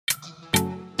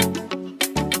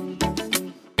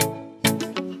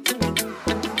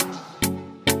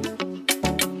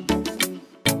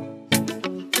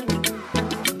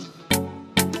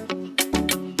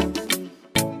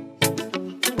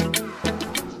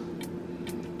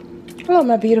Hello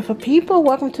my beautiful people,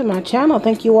 welcome to my channel.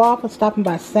 Thank you all for stopping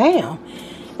by Sam.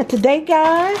 And today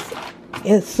guys,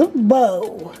 it's a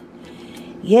bowl.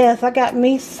 Yes, I got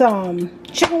me some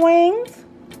chicken wings.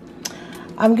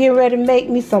 I'm getting ready to make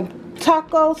me some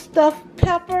taco stuffed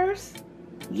peppers.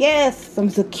 Yes, some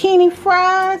zucchini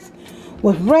fries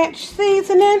with ranch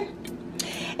seasoning.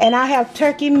 And I have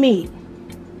turkey meat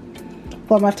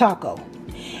for my taco.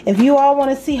 If you all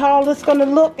want to see how all this is going to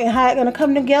look and how it's going to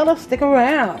come together, stick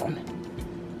around.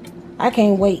 I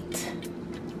can't wait.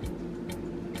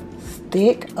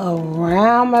 Stick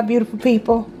around, my beautiful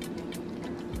people.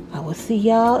 I will see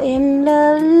y'all in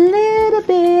a little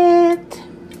bit.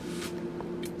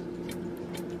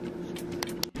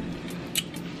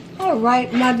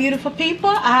 Alright, my beautiful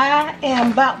people, I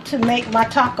am about to make my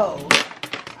tacos.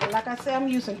 Like I said, I'm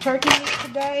using turkey meat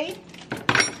today.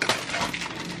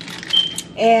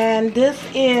 And this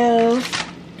is,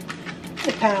 how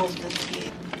many pounds does this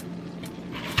get?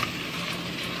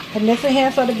 And this in here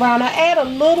so the brown. I add a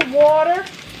little water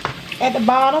at the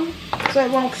bottom so it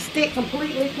won't stick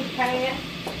completely to the pan.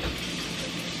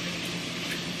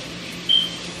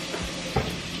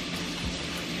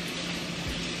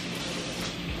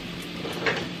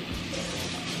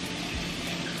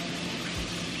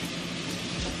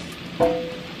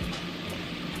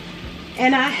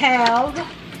 And I have,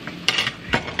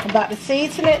 I'm about to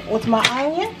season it with my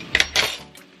onion.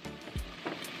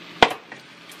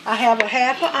 I have a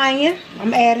half an onion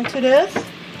I'm adding to this.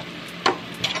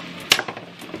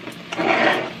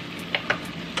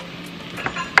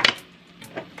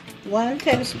 One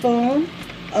tablespoon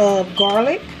of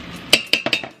garlic.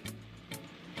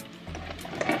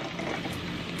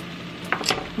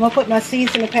 I'm going to put my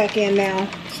seasoning pack in now.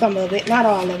 Some of it, not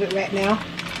all of it right now.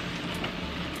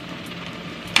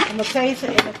 I'm going to taste it,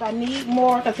 and if I need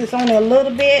more, because it's only a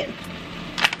little bit,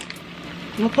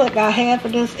 I'm going to put about half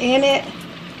of this in it.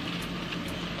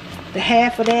 The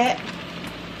half of that.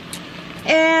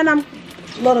 And a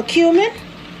little cumin.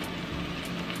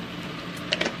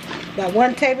 About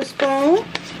 1 tablespoon.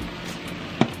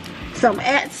 Some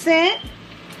accent.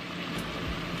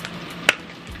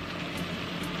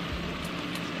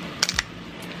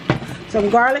 Some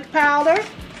garlic powder.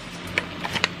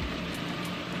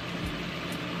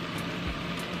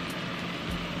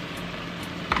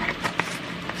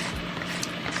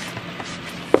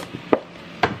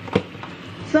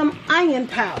 Some onion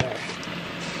powder.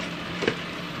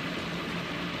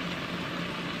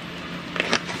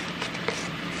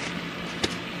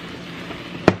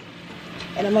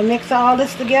 And I'm going to mix all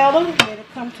this together. Let it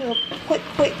come to a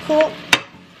quick cook.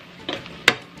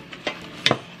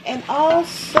 And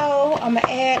also I'm going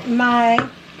to add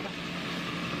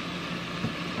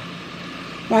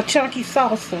my chunky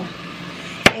salsa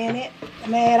in it.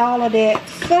 I'm going to add all of that. As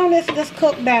soon as this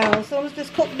cook down,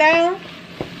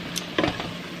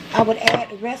 I would add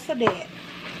the rest of that.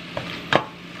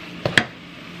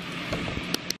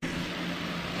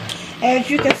 As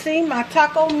you can see, my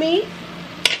taco meat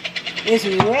is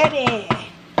ready.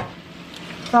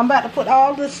 So I'm about to put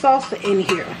all this salsa in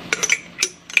here.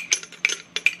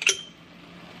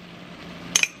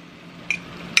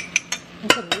 And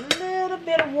put a little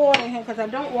bit of water in here because I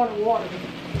don't want to water it.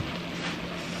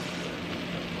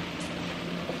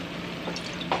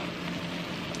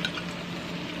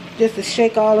 Just to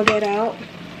shake all of that out.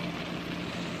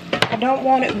 I don't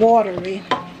want it watery.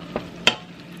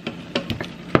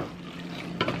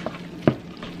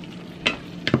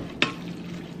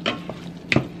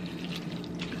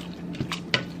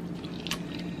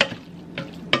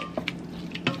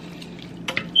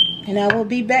 And I will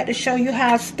be back to show you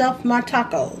how I stuff my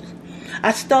tacos.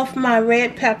 I stuff my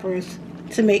red peppers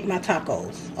to make my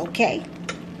tacos. Okay?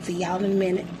 See y'all in a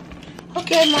minute.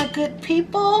 Okay, my good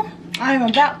people. I am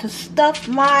about to stuff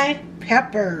my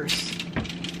peppers.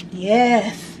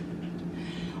 Yes.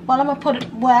 Well, I'm going to put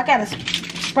it, well, I got to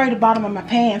spray the bottom of my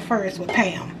pan first with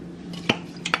Pam.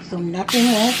 So nothing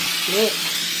won't stick.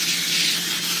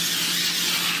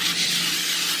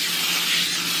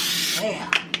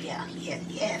 Yeah,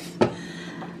 yes.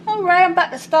 Alright, I'm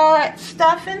about to start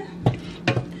stuffing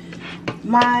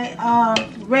my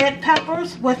red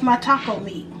peppers with my taco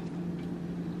meat.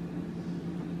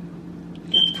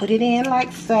 Just put it in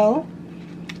like so.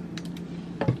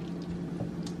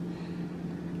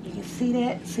 You can see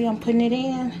that? See, I'm putting it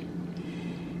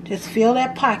in. Just fill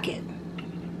that pocket.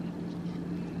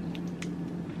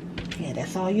 Yeah,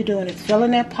 that's all you're doing is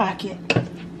filling that pocket.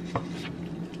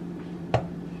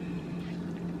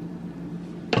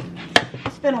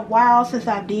 It's been a while since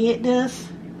I did this,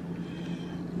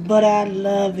 but I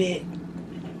love it.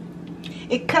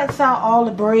 It cuts out all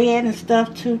the bread and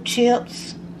stuff too,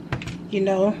 chips. You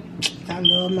know, I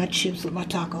love my chips with my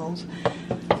tacos.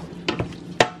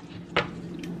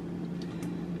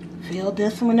 Fill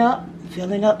this one up,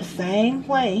 filling up the same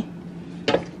way.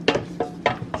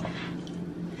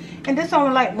 And this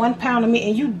only like 1 pound of meat,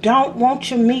 and you don't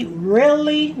want your meat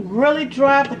really, really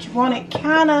dry, but you want it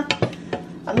kind of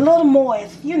a little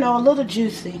moist, you know, a little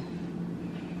juicy,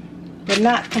 but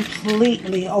not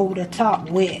completely over the top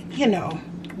wet, you know,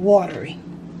 watery.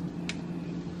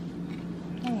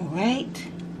 All right.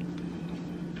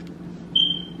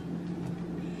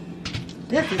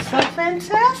 This is so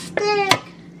fantastic.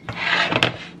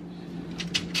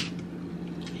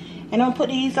 And I'm gonna put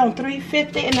these on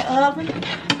 350 in the oven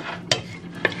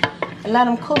and let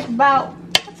them cook about,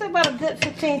 I'd say about a good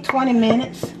 15-20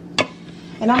 minutes.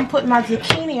 And I'm putting my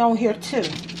zucchini on here too,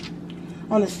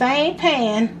 on the same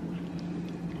pan,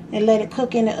 and let it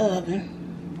cook in the oven.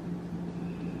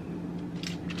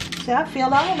 So I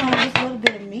filled all of them with just a little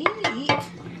bit of meat.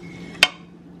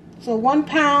 So 1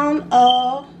 pound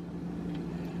of,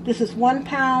 this is 1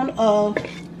 pound of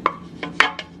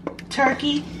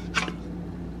turkey.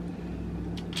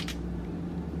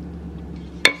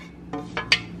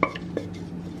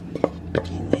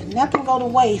 And nothing go to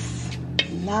waste.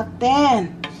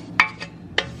 Nothing.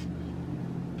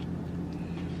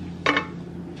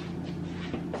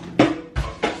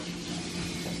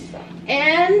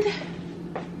 And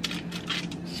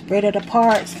spread it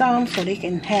apart some so they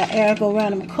can have air go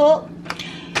around them cook.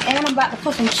 And I'm about to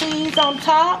put some cheese on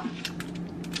top.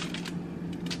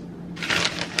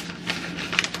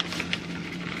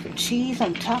 Some cheese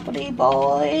on top of these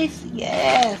boys.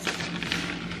 Yes.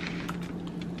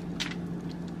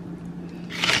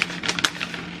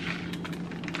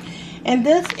 And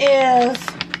this is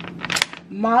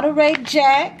Monterey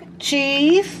Jack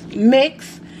cheese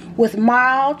mixed with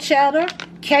mild cheddar,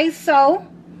 queso.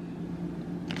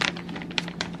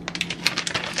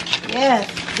 Yes,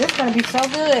 this is going to be so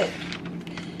good.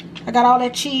 I got all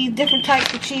that cheese, different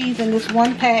types of cheese in this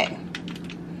one pack.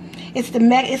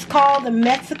 It's called the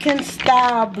Mexican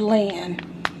style blend.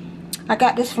 I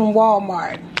got this from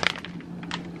Walmart.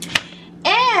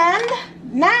 And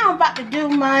now I'm about to do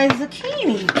my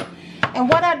zucchini. And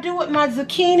what I do with my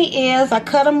zucchini is I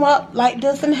cut them up like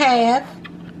this in half.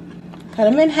 Cut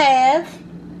them in half.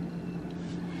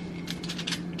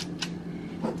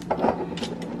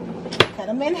 Cut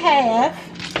them in half.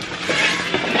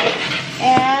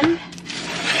 And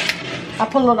I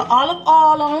put a little olive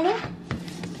oil on them.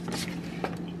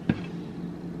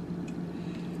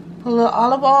 Put a little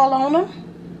olive oil on them.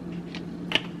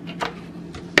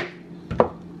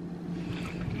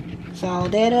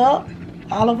 Salt that up.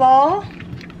 Olive oil.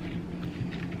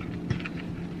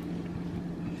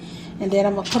 And then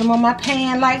I'm going to put them on my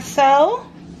pan like so.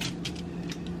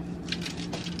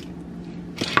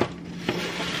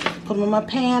 Put them on my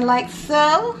pan like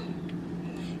so.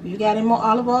 If you got any more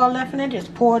olive oil left in it,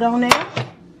 just pour it on there.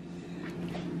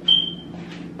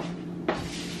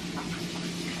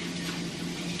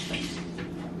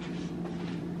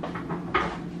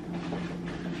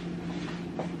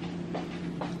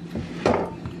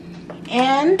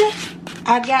 And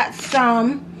I got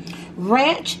some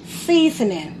ranch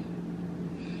seasoning.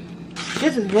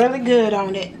 This is really good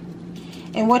on it.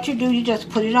 And what you do, you just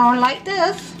put it on like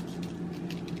this.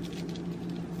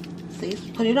 See,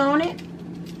 put it on it.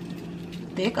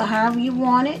 Thick or however you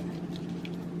want it.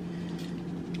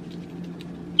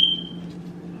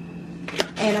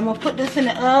 And I'm going to put this in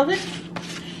the oven.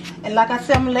 And like I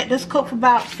said, I'm going to let this cook for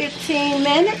about 15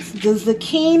 minutes. The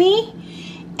zucchini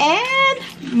and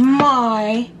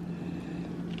my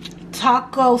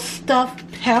taco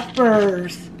stuffed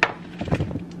peppers.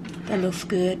 That looks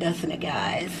good, doesn't it,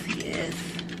 guys? Yes.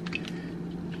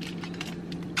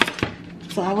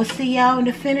 So I will see y'all in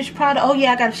the finished product. Oh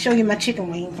yeah, I gotta show you my chicken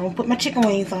wings. I'm gonna put my chicken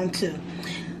wings on too.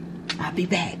 I'll be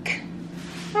back.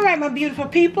 All right, my beautiful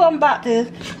people, I'm about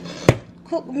to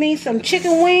cook me some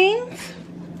chicken wings.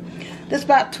 There's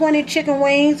about 20 chicken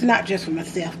wings, not just for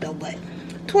myself though, but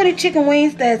 20 chicken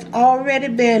wings that's already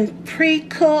been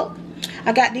pre-cooked.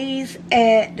 I got these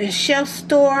at the Chef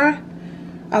store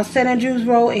of St. Andrews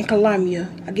Road in Columbia.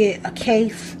 I get a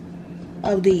case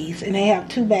of these and they have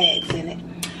 2 bags in it.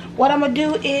 What I'm gonna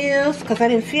do is, because I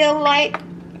didn't feel like,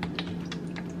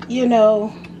 you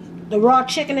know, the raw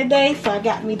chicken today, so I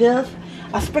got me this.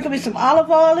 I sprinkled me some olive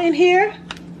oil in here,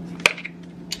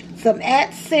 some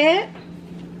accent,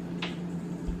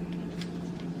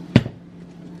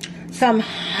 some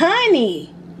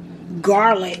honey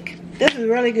garlic. This is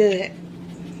really good.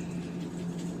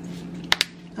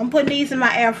 I'm putting these in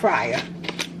my air fryer.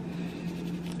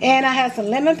 And I have some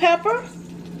lemon pepper.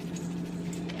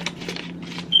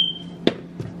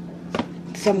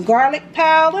 some garlic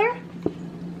powder,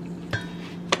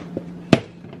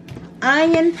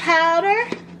 onion powder,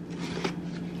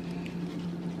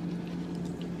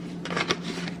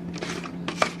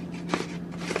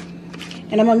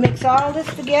 and I'm going to mix all this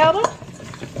together.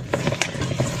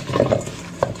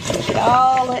 Mix it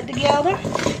all that together.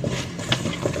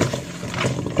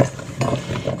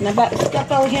 And I'm about to step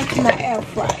over here to my air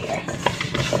fryer.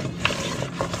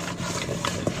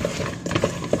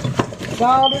 Mix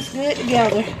all this good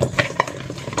together.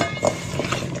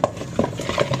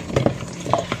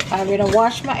 I already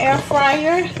washed my air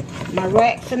fryer, my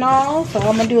racks and all. So all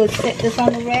I'm going to do is set this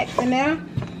on the racks in there.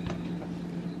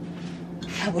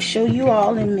 I will show you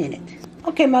all in a minute.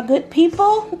 Okay, my good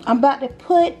people, I'm about to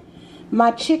put my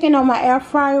chicken on my air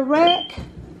fryer rack.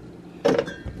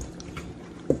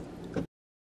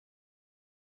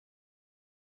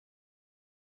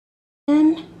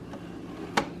 And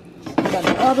got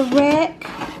the other rack.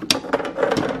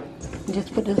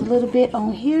 Just put this a little bit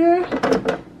on here.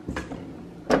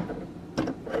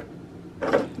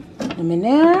 Put them in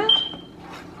there.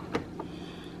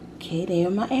 Okay,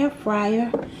 there's my air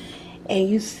fryer. And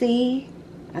you see,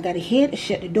 I got to hit,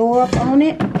 shut the door up on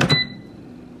it.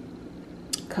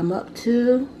 Come up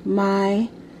to my,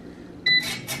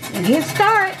 and hit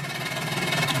start.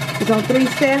 It's on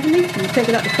 370. You take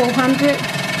it up to 400.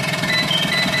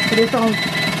 Put this on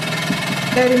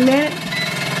 30 minutes.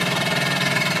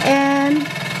 And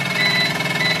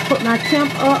put my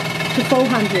temp up to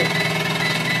 400.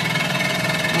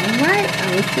 Alright,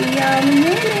 I will see y'all in a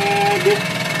minute.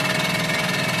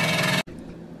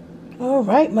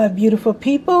 Alright, my beautiful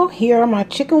people, here are my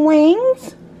chicken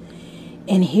wings,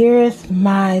 and here's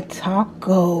my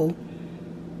taco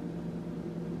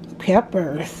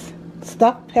peppers,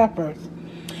 stuffed peppers,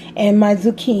 and my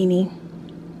zucchini.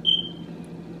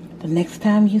 The next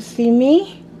time you see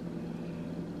me,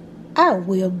 I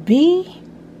will be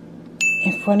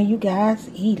in front of you guys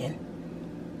eating.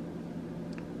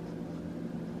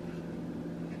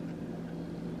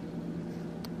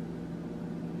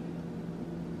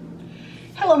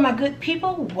 Hello my good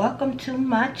people, welcome to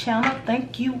my channel.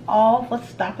 Thank you all for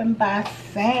stopping by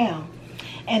Sam.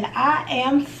 And I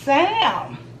am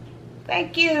Sam.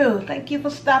 Thank you for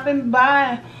stopping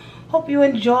by. Hope you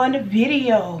enjoyed the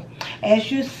video. As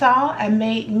you saw, I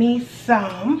made me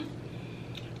some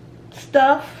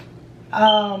stuffed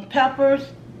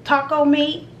peppers, taco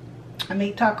meat. I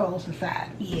made tacos inside.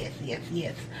 Yes.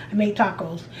 I made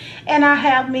tacos. And I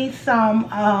have me some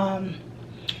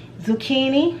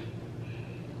zucchini.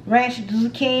 Ranch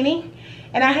zucchini,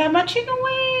 and I have my chicken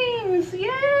wings.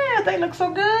 Yeah, they look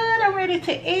so good. I'm ready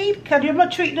to eat because you're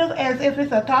gonna treat this as if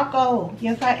it's a taco.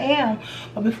 Yes, I am.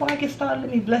 But before I get started,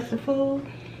 let me bless the food,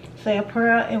 say a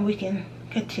prayer, and we can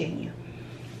continue.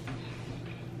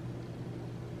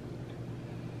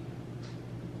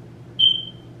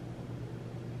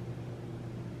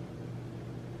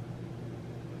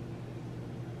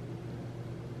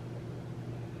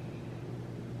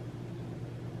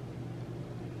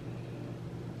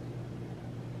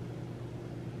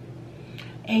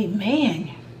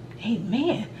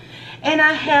 Amen. And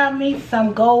I have me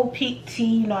some Gold Peak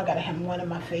tea. You know, I gotta have one of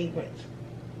my favorites.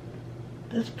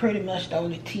 This is pretty much the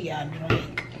only tea I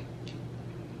drink.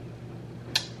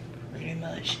 Pretty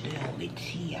much the only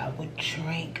tea I would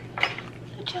drink.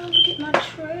 Let y'all look at my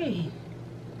tray.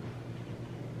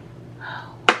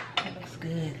 Oh, that looks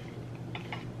good.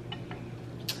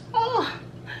 Oh,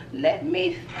 let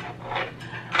me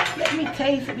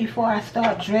taste it before I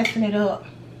start dressing it up.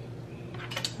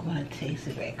 I'm gonna taste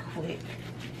it right quick.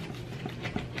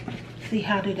 See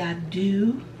how did I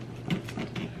do?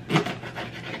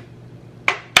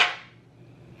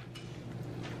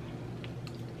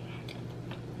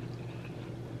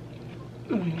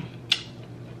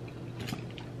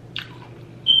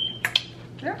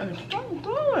 That is so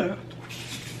good.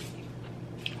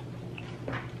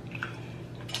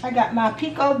 I got my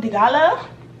pico de gallo.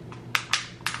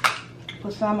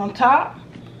 Put some on top.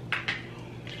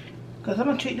 Because I'm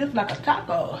going to treat this like a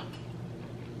taco.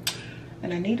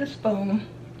 And I need a spoon.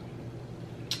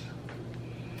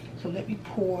 So let me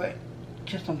pour it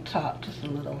just on top. Just a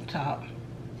little on top.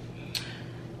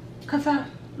 Because I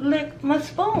licked my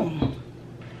spoon.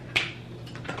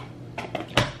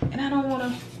 And I don't want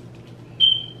to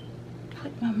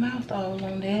put my mouth all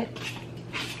on that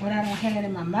when I don't have it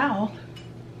in my mouth.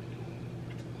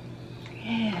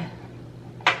 Yeah.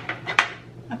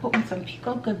 I put me some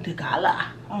pico de gallo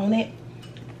on it.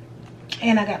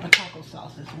 And I got my taco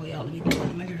sauce as well. Let me do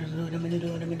it. My taco sauce. Let me do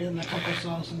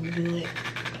it.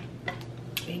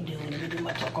 Let me do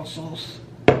my taco sauce.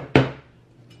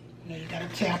 Now you gotta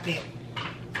tap it.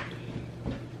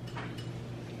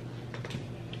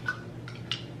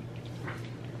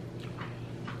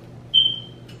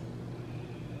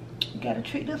 gotta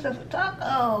treat this as a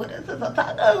taco. This is a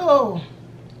taco.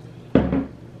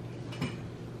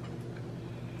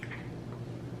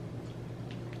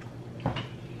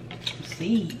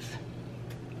 Seeds.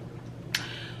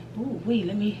 Ooh wee,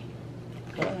 let me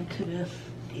go into this,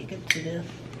 dig into this.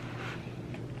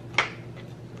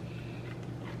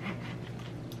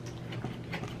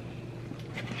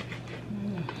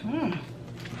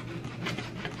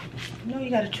 You know you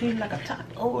gotta treat it like a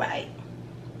taco, right?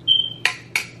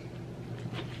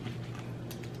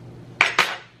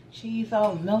 Cheese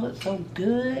all melted, so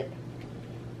good.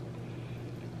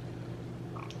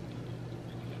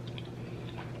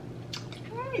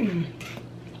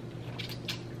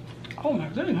 Oh my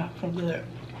goodness, so good.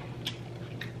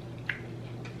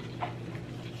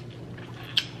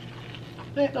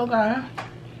 There you go, guys.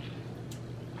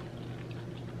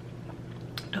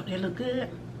 Don't they look good?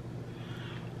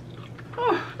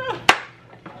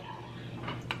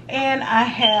 And I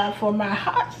have for my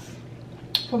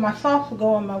sauce to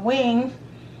go on my wings.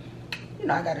 You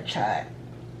know I gotta try it.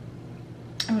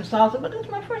 I'm salsa, but this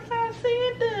is my first time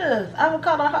seeing this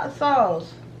avocado hot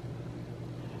sauce.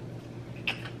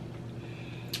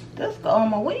 This go on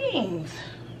my wings.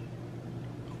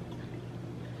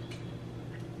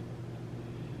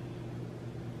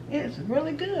 It's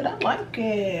really good. I like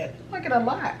it. I like it a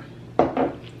lot.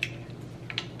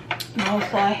 And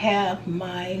also I have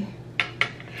my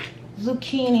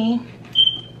zucchini.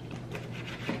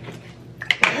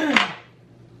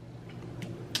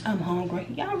 I'm hungry.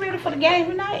 Y'all ready for the game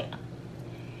tonight?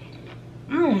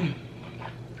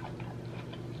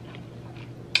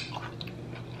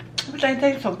 Everything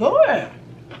tastes so good.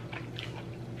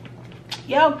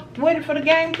 Y'all ready for the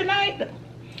game tonight?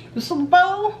 The Super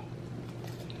Bowl?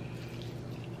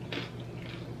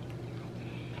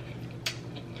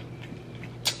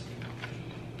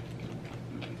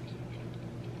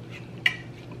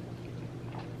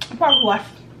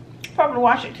 Probably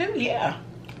watch it too, yeah.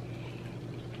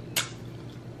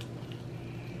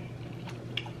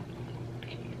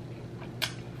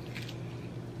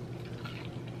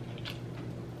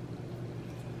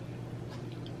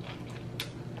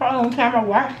 Probably on time I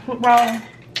watch football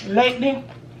lately.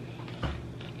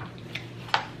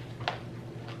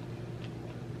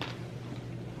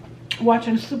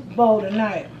 Watching the Super Bowl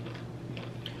tonight.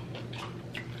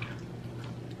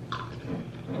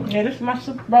 Yeah, this is my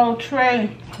Super Bowl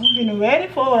tray. I'm getting ready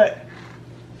for it.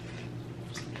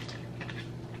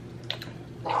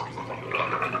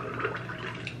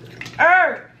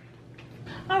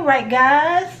 Alright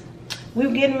guys,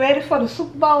 we're getting ready for the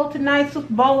Super Bowl tonight.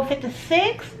 Super Bowl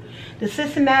 56. The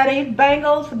Cincinnati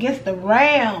Bengals against the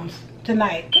Rams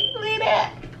tonight. Can you believe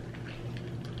that?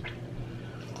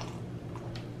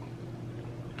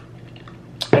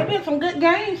 They've been some good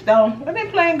games though. They've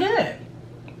been playing good.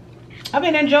 I've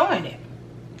been enjoying it.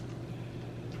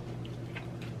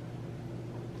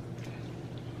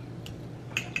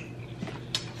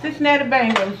 Cincinnati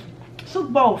Bengals, Super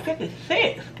Bowl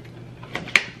 56.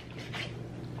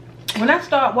 When I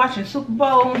started watching Super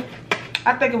Bowl,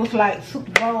 I think it was like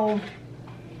Super Bowl,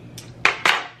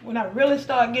 when I really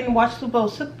started getting to watch Super Bowl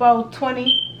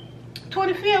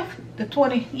 25th to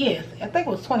 20, yes, I think it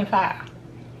was 25.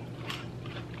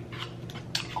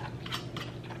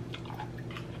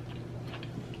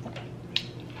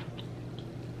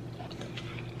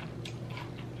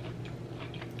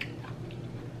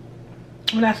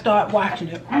 When I start watching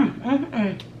it.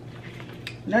 When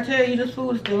I tell you this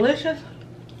food is delicious.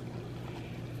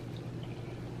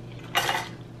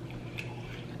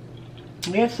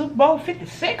 We have Super Bowl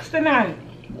 56 tonight.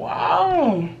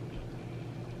 Wow.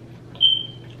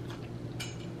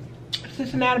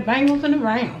 Cincinnati Bengals and the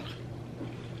Rams.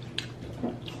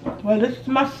 Well, this is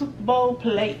my Super Bowl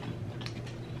plate.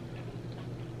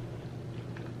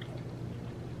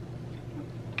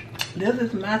 This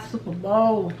is my Super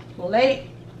Bowl plate.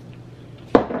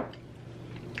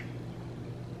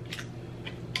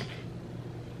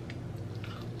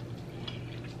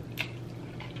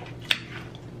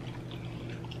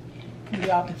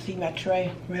 Y'all can see my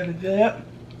tray really good.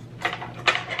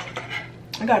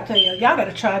 I gotta tell you, y'all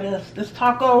gotta try this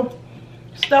taco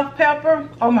stuffed pepper.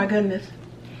 Oh my goodness.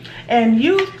 And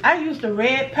I use the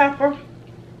red pepper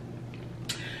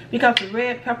because the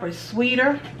red pepper is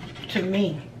sweeter to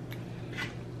me.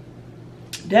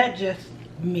 That just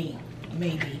me,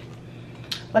 maybe.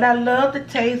 But I love the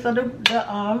taste of the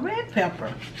red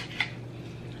pepper.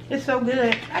 It's so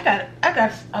good. I got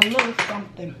a little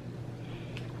something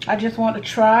I just want to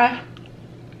try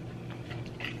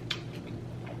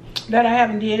that I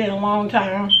haven't did in a long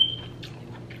time.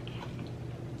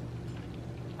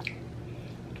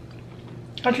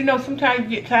 But you know, sometimes you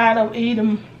get tired of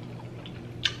eating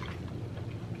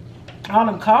all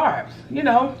them carbs, you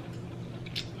know.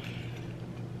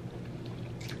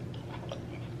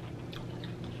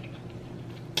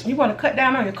 You want to cut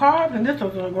down on your carbs, and this is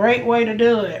a great way to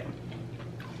do it.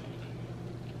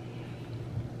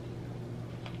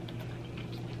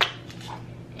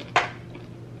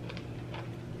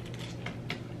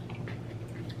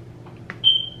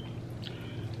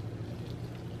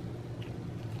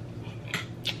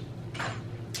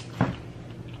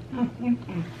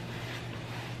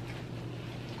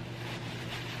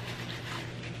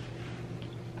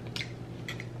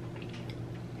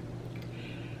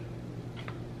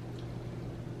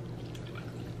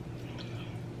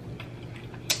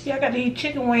 Yeah, I got these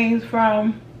chicken wings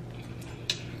from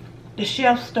the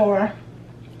Chef store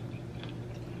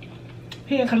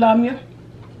here in Columbia,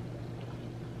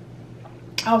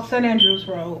 off St. Andrews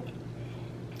Road.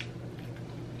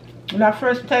 When I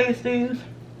first tasted these,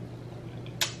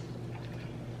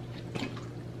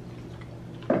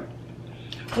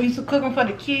 we used to cook them for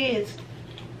the kids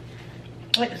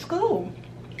at the school,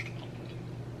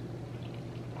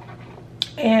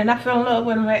 and I fell in love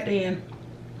with them right then.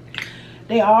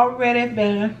 They already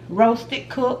been roasted,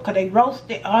 cooked, because they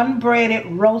roasted, unbreaded,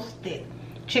 roasted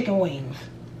chicken wings.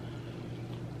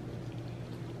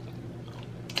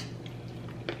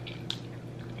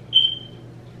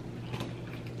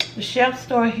 The Chef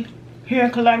store here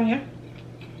in Columbia,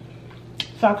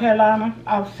 South Carolina,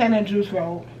 off St. Andrews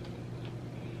Road.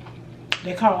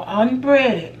 They call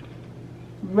unbreaded,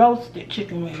 roasted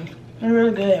chicken wings. They're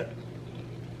really good.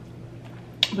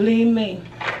 Believe me.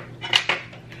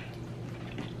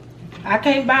 I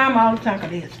can't buy them all the time because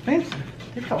they're expensive.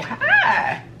 They're so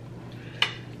high.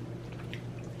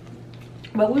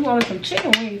 But we wanted some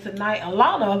chicken wings tonight, a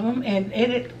lot of them, and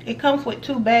it comes with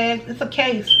 2 bags. It's a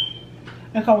case.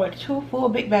 It comes with 2 full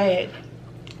big bags.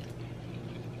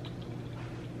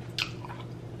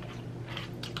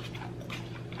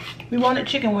 We wanted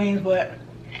chicken wings, but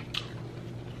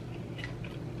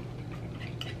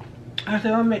I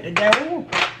said I'll make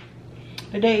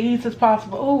the day easy as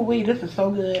possible. Oh, this is so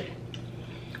good.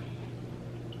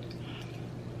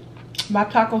 My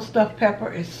taco stuffed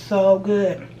pepper is so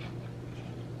good.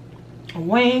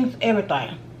 Wings,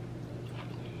 everything.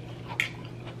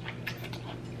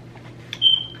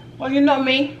 Well, you know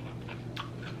me,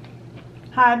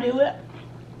 how I do it.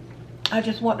 I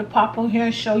just want to pop on here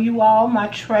and show you all my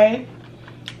tray,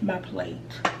 my plate,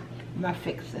 my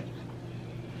fixing,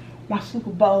 my Super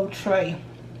Bowl tray.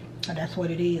 And that's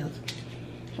what it is,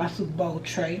 my Super Bowl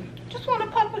tray. Just want to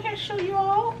pop on here and show you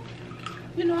all.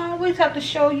 You know, I always have to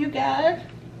show you guys.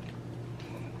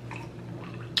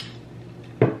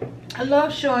 I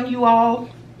love showing you all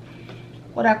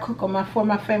what I cook on for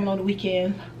my family on the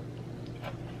weekend.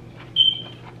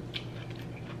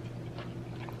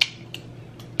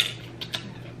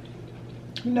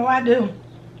 You know I do.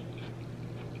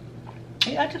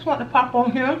 Yeah, I just want to pop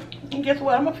on here. And guess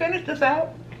what? I'm going to finish this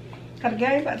out. Got a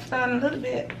game about to start in a little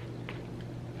bit.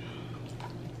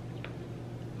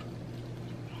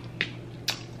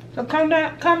 So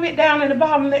comment down in the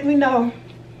bottom and let me know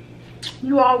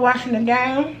you all watching the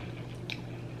game.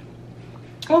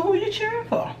 Or who you cheering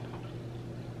for.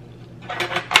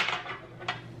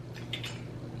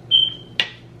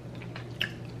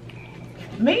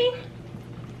 Me?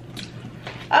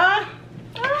 I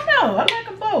don't know. I like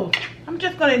them both. I'm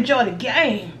just going to enjoy the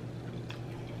game.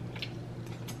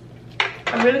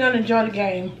 I'm really going to enjoy the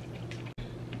game.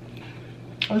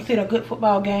 I've seen a good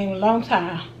football game in a long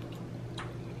time.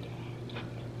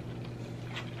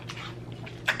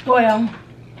 Well,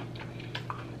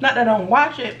 not that I don't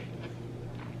watch it,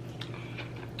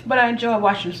 but I enjoy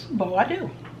watching the Super Bowl. I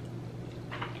do.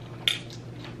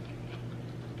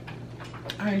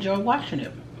 I enjoy watching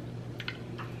it.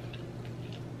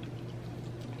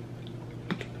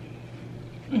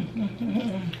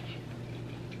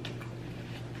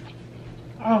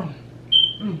 Oh,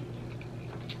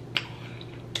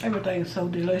 everything is so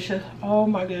delicious. Oh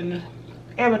my goodness,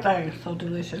 everything is so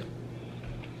delicious.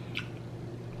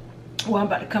 Well, I'm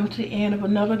about to come to the end of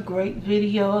another great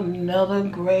video, another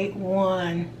great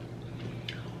one.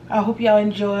 I hope y'all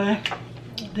enjoy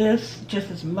this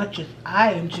just as much as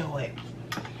I enjoy it.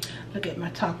 Look at my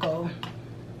taco,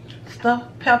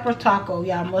 stuffed pepper taco.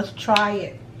 Y'all must try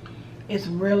it. It's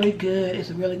really good. It's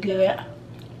really good.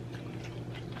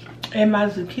 And my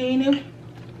zucchini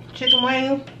chicken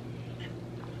wings,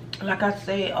 like I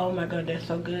said, oh my god, they're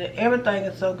so good. Everything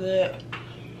is so good.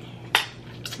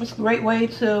 It's a great way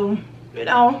to, you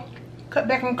know, cut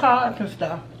back on carbs and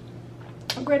stuff.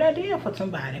 A great idea for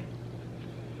somebody.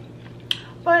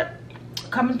 But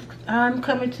I'm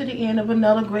coming to the end of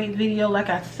another great video, like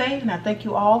I say, and I thank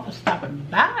you all for stopping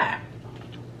by.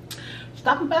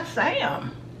 stopping by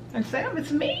Sam. And Sam,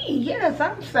 it's me. Yes,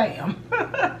 I'm Sam.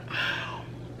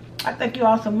 I thank you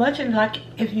all so much. And like,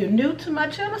 if you're new to my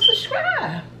channel,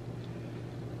 subscribe.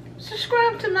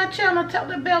 Subscribe to my channel. Tap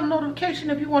the bell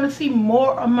notification if you want to see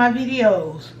more of my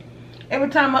videos. Every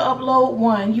time I upload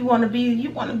one, you want to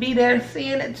be there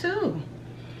seeing it too.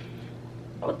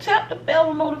 So tap the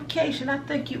bell notification. I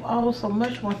thank you all so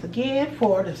much once again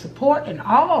for the support and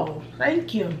all.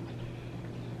 Thank you.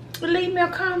 Leave me a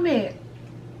comment.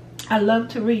 I love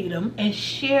to read them. And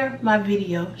share my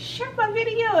video. Share my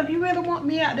video if you really want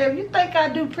me out there. If you think I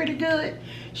do pretty good,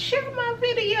 share my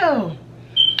video.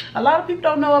 A lot of people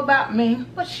don't know about me,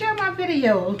 but share my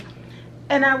video.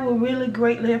 And I will really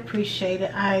greatly appreciate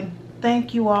it. I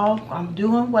thank you all. I'm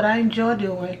doing what I enjoy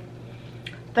doing.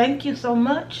 Thank you so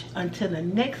much. Until the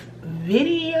next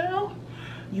video,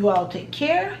 you all take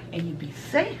care and you be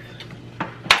safe.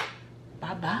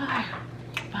 Bye-bye.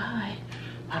 Bye.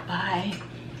 Bye-bye.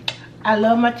 I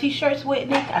love my t-shirts,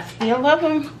 Whitney. I still love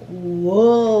them.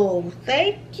 Whoa.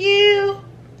 Thank you.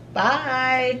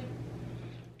 Bye.